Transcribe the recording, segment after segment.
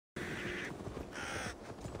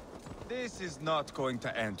This is not going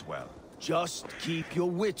to end well. Just keep your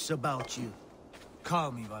wits about you.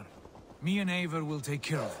 Calm, Eivor. Me and Eivor will take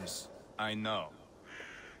care of this. I know.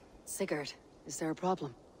 Sigurd, is there a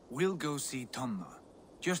problem? We'll go see Tonna.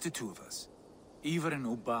 Just the two of us. Eivor and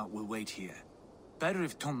Ubba will wait here. Better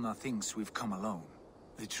if Tonna thinks we've come alone.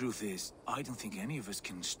 The truth is, I don't think any of us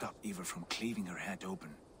can stop Eivor from cleaving her head open.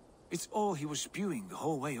 It's all he was spewing the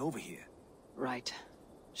whole way over here. Right.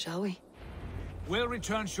 Shall we? We'll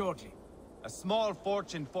return shortly. A small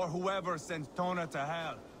fortune for whoever sends Tona to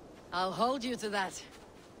hell. I'll hold you to that.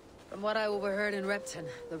 From what I overheard in Repton,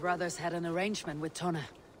 the brothers had an arrangement with Tona.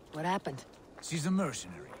 What happened? She's a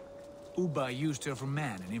mercenary. Ubba used her for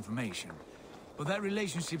man and information. But that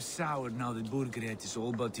relationship soured now that Burgred is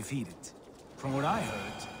all but defeated. From what I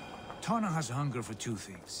heard, Tona has a hunger for two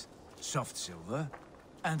things. Soft silver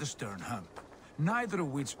and a stern hump. Neither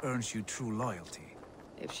of which earns you true loyalty.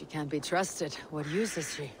 If she can't be trusted, what use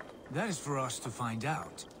is she? That is for us to find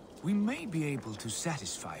out. We may be able to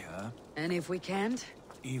satisfy her. And if we can't?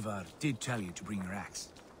 Eivor did tell you to bring her axe.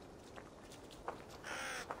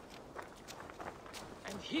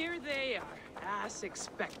 And here they are, as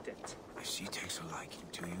expected. If she takes a liking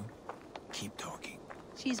to you, keep talking.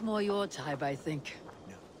 She's more your type, I think.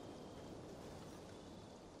 No.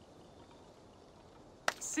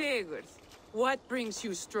 Sigurd, what brings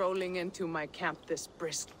you strolling into my camp this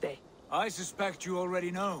brisk day? I suspect you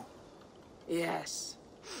already know. Yes.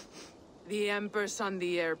 The Emperor's on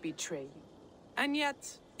the air betray you. And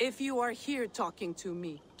yet, if you are here talking to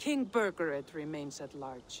me, King Burgred remains at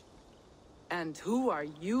large. And who are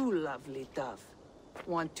you, lovely dove?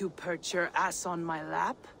 Want to perch your ass on my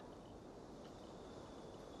lap?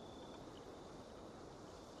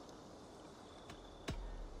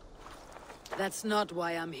 That's not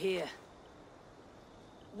why I'm here.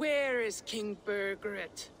 Where is King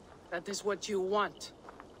Burgred? That is what you want.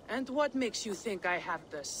 And what makes you think I have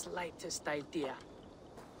the slightest idea?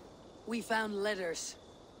 We found letters.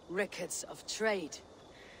 Records of trade.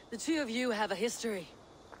 The two of you have a history.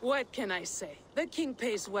 What can I say? The king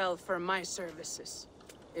pays well for my services.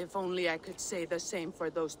 If only I could say the same for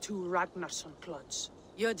those two Ragnarsson clods.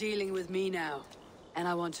 You're dealing with me now. And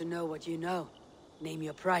I want to know what you know. Name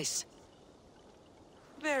your price.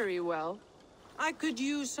 Very well. I could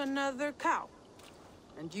use another cow.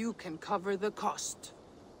 And you can cover the cost.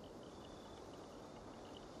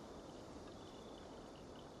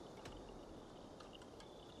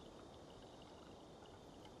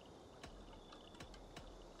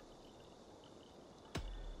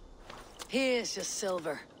 Here's your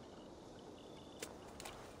silver.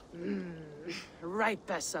 Ripe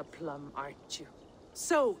as a plum, aren't you?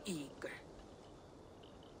 So eager.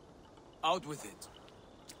 Out with it.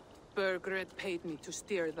 Burgred paid me to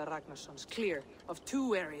steer the Ragnarssons clear of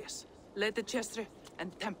two areas, Leicester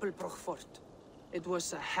and Templebroch Fort. It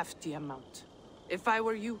was a hefty amount. If I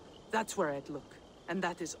were you, that's where I'd look. And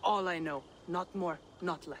that is all I know. Not more,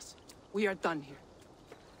 not less. We are done here.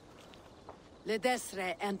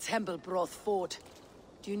 Leicester and Templebroch Fort.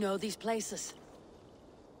 Do you know these places?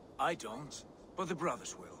 I don't, but the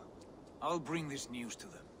brothers will. I'll bring this news to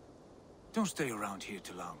them. Don't stay around here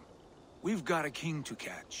too long. We've got a king to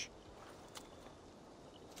catch.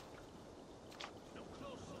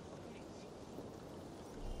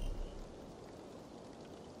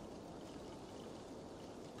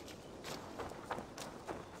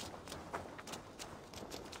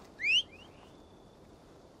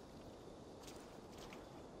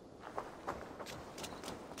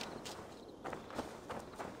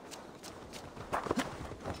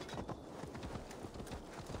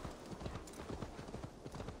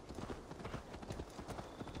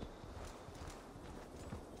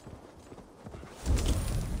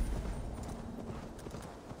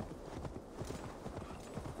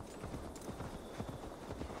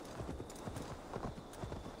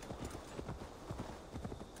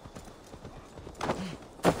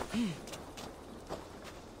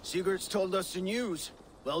 Sigurd's told us the news.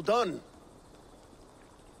 Well done.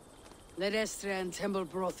 Leicester and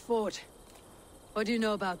Templebroch Fort. What do you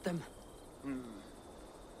know about them?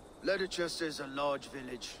 Leicester is a large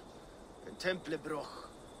village. And Templebroch,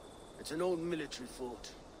 it's an old military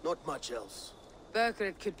fort. Not much else.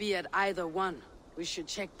 Burgred could be at either one. We should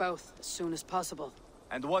check both as soon as possible.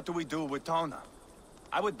 And what do we do with Tona?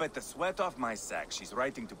 I would bet the sweat off my sack she's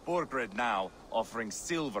writing to Burgred now, offering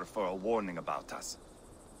silver for a warning about us.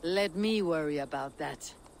 Let me worry about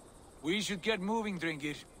that. We should get moving,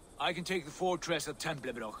 Drinkit. I can take the fortress at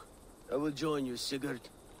Templebroch. I will join you, Sigurd.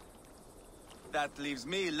 That leaves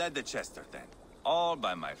me Leicester then. All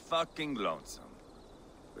by my fucking lonesome.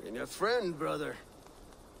 Bring a friend, brother.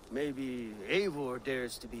 Maybe Eivor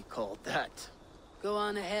dares to be called that. Go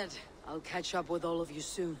on ahead. I'll catch up with all of you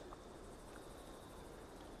soon.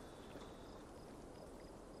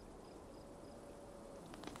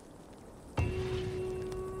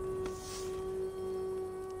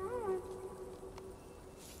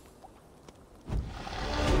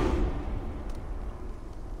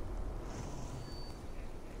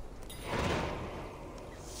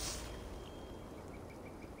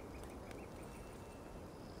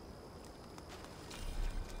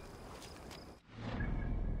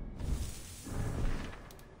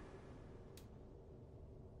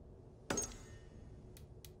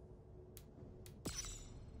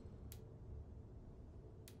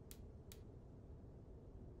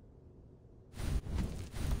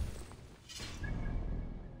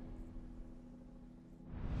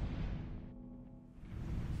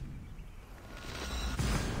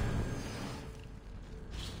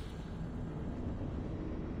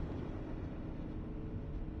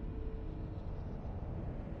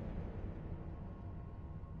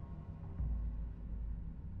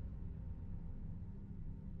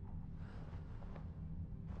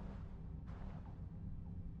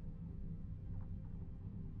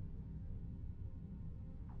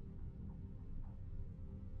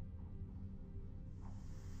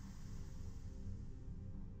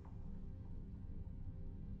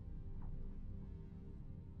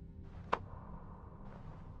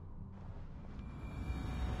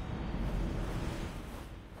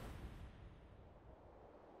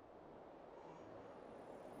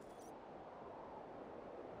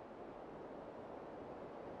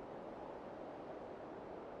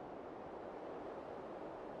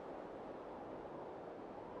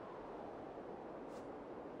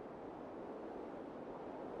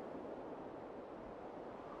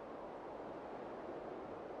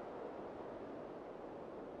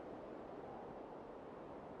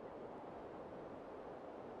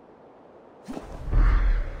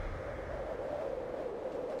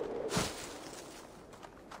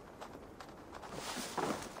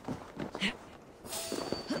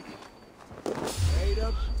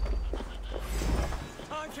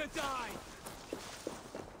 to die!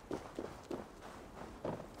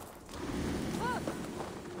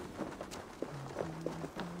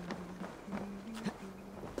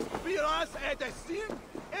 Viras edestin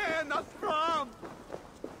en asfram!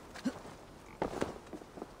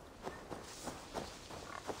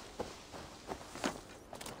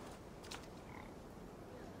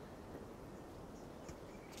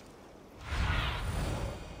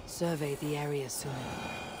 Survey the area soon.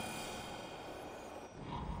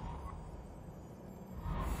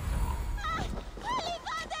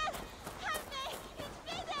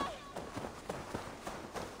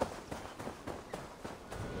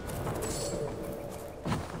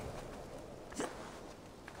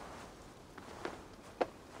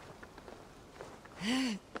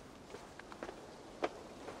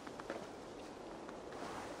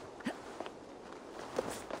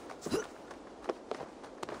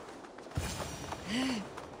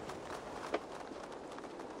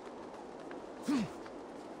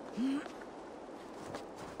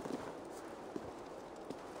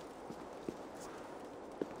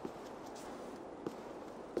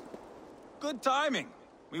 Good timing.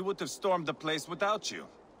 We would have stormed the place without you.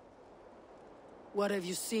 What have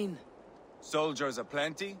you seen? Soldiers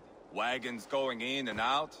aplenty, wagons going in and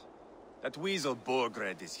out. That weasel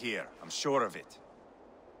Borgred is here, I'm sure of it.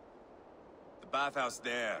 The bathhouse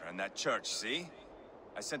there and that church, see?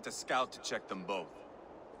 I sent a scout to check them both.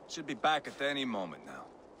 Should be back at any moment now.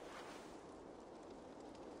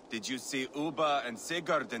 Did you see Uba and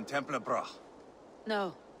Sigurd in Templebrach?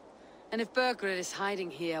 No. And if Bergred is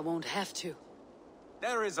hiding here, I won't have to.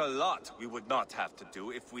 There is a lot we would not have to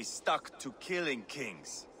do if we stuck to killing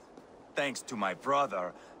kings. Thanks to my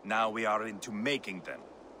brother, now we are into making them.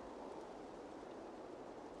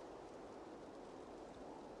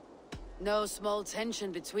 No small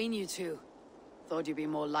tension between you two. Thought you'd be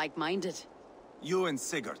more like-minded. You and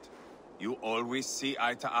Sigurd, you always see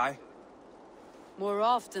eye to eye? More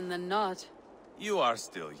often than not. You are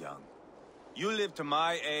still young. You live to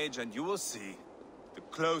my age and you will see. The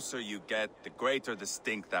closer you get, the greater the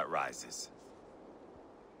stink that rises.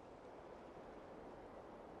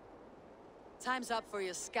 Time's up for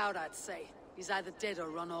your scout, I'd say. He's either dead or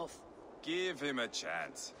run off. Give him a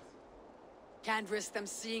chance. Can't risk them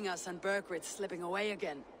seeing us and Bergred slipping away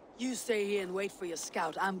again. You stay here and wait for your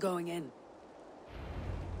scout. I'm going in.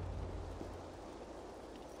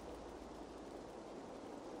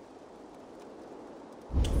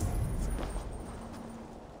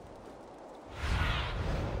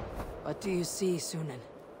 What do you see, Sunan?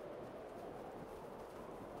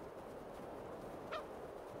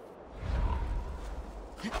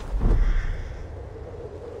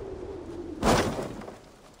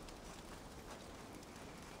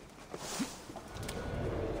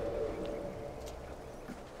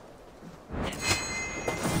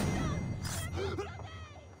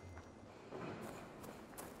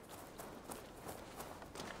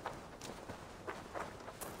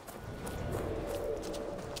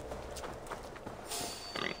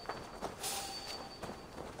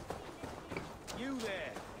 You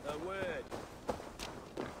there, a word.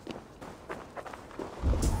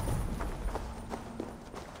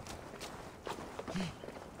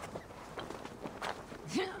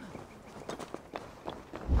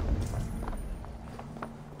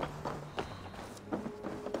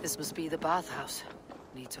 This must be the bathhouse.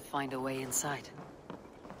 Need to find a way inside.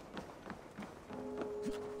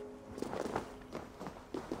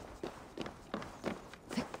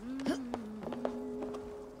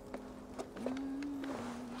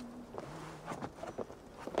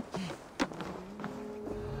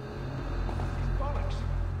 Bollocks!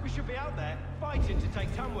 We should be out there, fighting to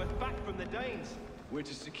take Tamworth back from the Danes. We're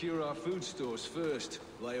to secure our food stores first.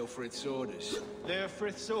 Leofrith's orders.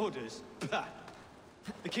 Leofrith's orders? Bah!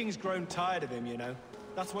 The king's grown tired of him, you know.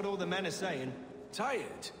 That's what all the men are saying.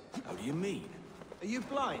 Tired? How do you mean? Are you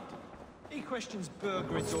blind? He questions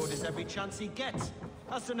Burgred's orders every chance he gets.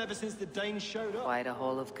 Has done ever since the Danes showed up. Quite a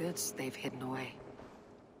haul of goods they've hidden away.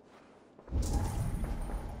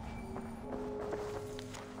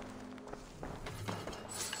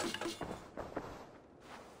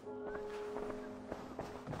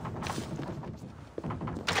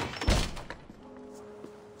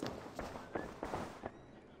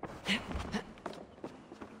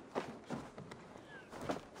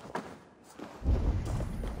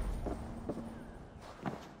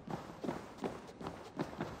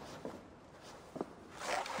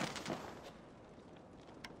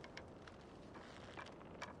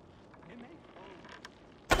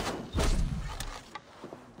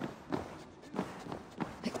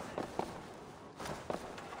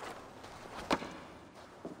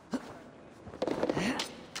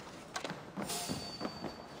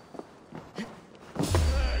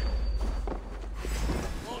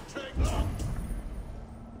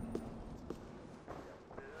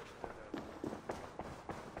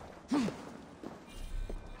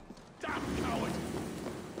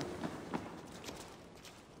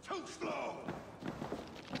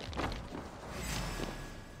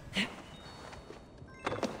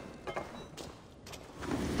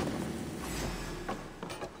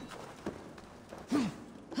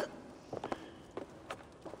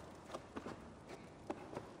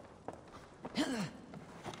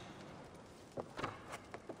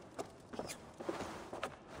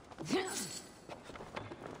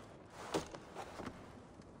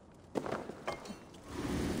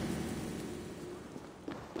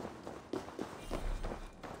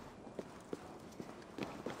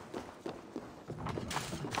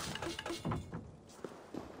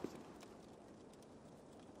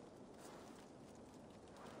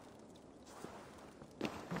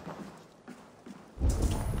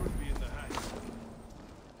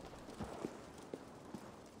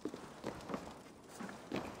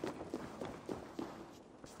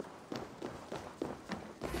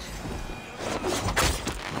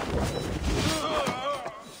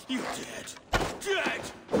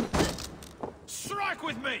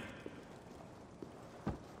 With me!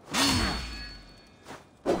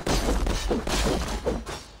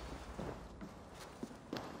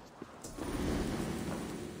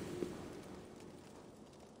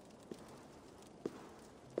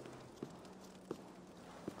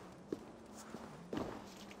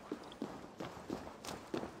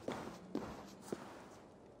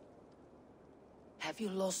 Have you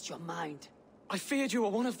lost your mind? I feared you were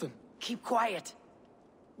one of them. Keep quiet.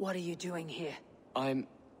 What are you doing here? I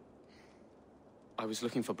was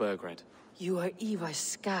looking for Burgred. You are Eivor's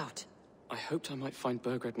scout. I hoped I might find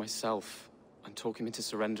Burgred myself and talk him into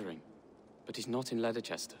surrendering. But he's not in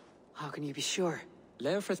Leicester. How can you be sure?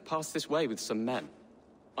 Leofrith passed this way with some men.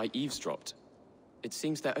 I eavesdropped. It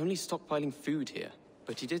seems they're only stockpiling food here,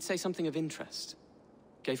 but he did say something of interest.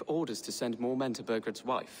 Gave orders to send more men to Burgred's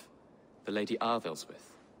wife, the Lady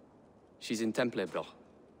Arvilswith. She's in Templebroch.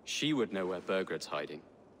 She would know where Burgred's hiding.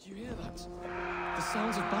 Do you hear that? The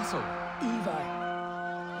sounds of battle.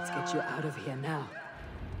 Eivor, let's get you out of here now.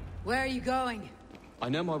 Where are you going? I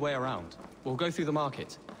know my way around. We'll go through the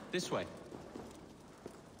market. This way.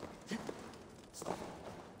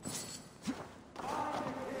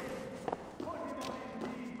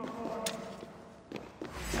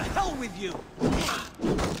 To hell with you!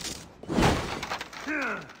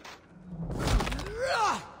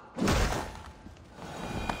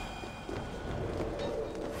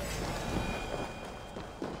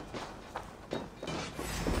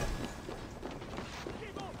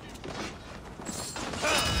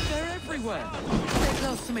 everywhere! Stay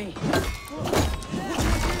close to me.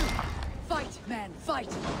 Fight, man, fight!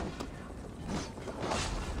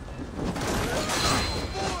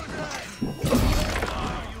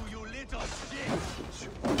 You little shit!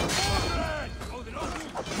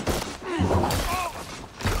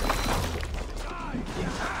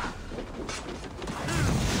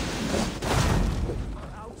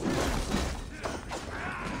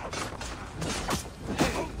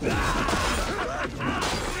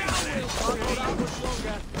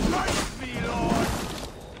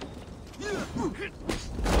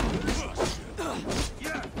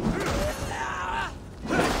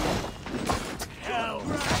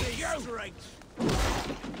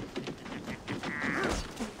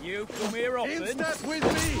 You come here often? In step with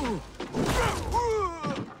me!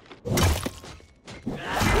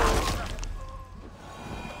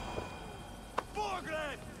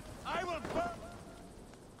 Borgred! I will burn...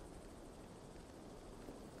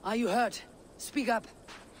 Are you hurt? Speak up.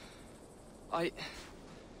 I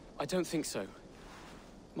don't think so.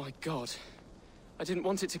 My God. I didn't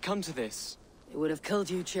want it to come to this. It would have killed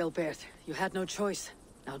you, Jailbird. You had no choice.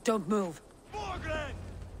 Now don't move. Borgred!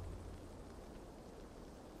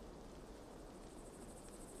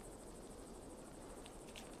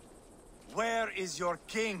 Where is your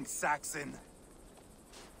king, Saxon?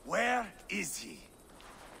 Where is he?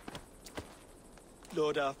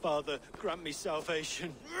 Lord our Father, grant me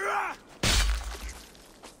salvation.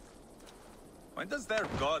 When does their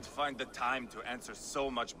god find the time to answer so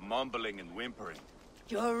much mumbling and whimpering?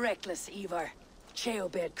 You're reckless, Eivor.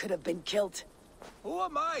 Jailbird could have been killed. Who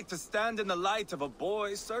am I to stand in the light of a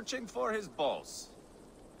boy searching for his balls?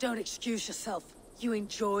 Don't excuse yourself. You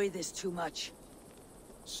enjoy this too much.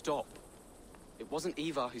 Stop. It wasn't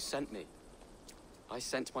Eivor who sent me. I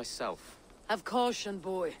sent myself. Have caution,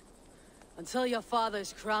 boy. Until your father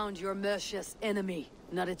is crowned your merciless enemy,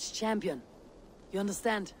 not its champion. You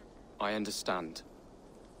understand? I understand.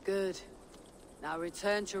 Good. Now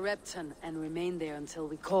return to Repton and remain there until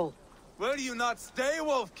we call. Will you not stay,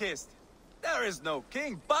 Wolf-Kissed? There is no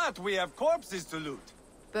king, but we have corpses to loot.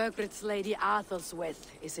 Bergred's lady Athelstwith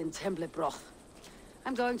is in Templebroch.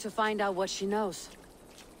 I'm going to find out what she knows.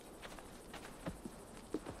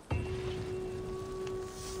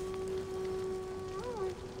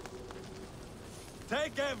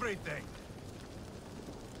 Take everything.